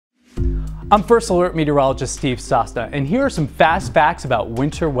I'm First Alert Meteorologist Steve Sosta, and here are some fast facts about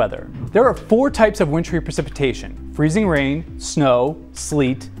winter weather. There are 4 types of wintry precipitation: freezing rain, snow,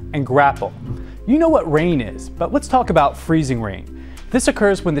 sleet, and graupel. You know what rain is, but let's talk about freezing rain. This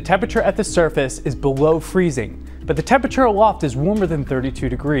occurs when the temperature at the surface is below freezing, but the temperature aloft is warmer than 32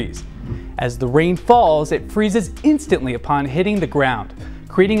 degrees. As the rain falls, it freezes instantly upon hitting the ground,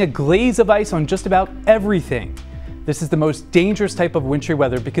 creating a glaze of ice on just about everything. This is the most dangerous type of wintry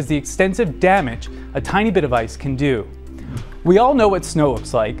weather because the extensive damage a tiny bit of ice can do. We all know what snow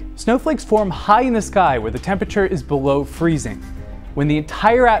looks like. Snowflakes form high in the sky where the temperature is below freezing. When the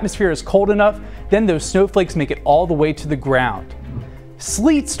entire atmosphere is cold enough, then those snowflakes make it all the way to the ground.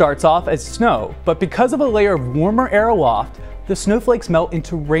 Sleet starts off as snow, but because of a layer of warmer air aloft, the snowflakes melt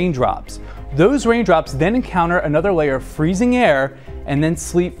into raindrops. Those raindrops then encounter another layer of freezing air, and then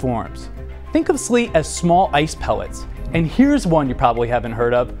sleet forms. Think of sleet as small ice pellets. And here's one you probably haven't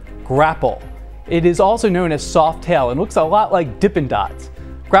heard of: Graupel. It is also known as soft tail and looks a lot like Dippin' Dots.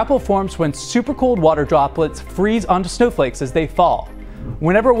 Graupel forms when super cold water droplets freeze onto snowflakes as they fall.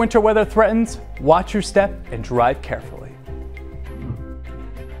 Whenever winter weather threatens, watch your step and drive carefully.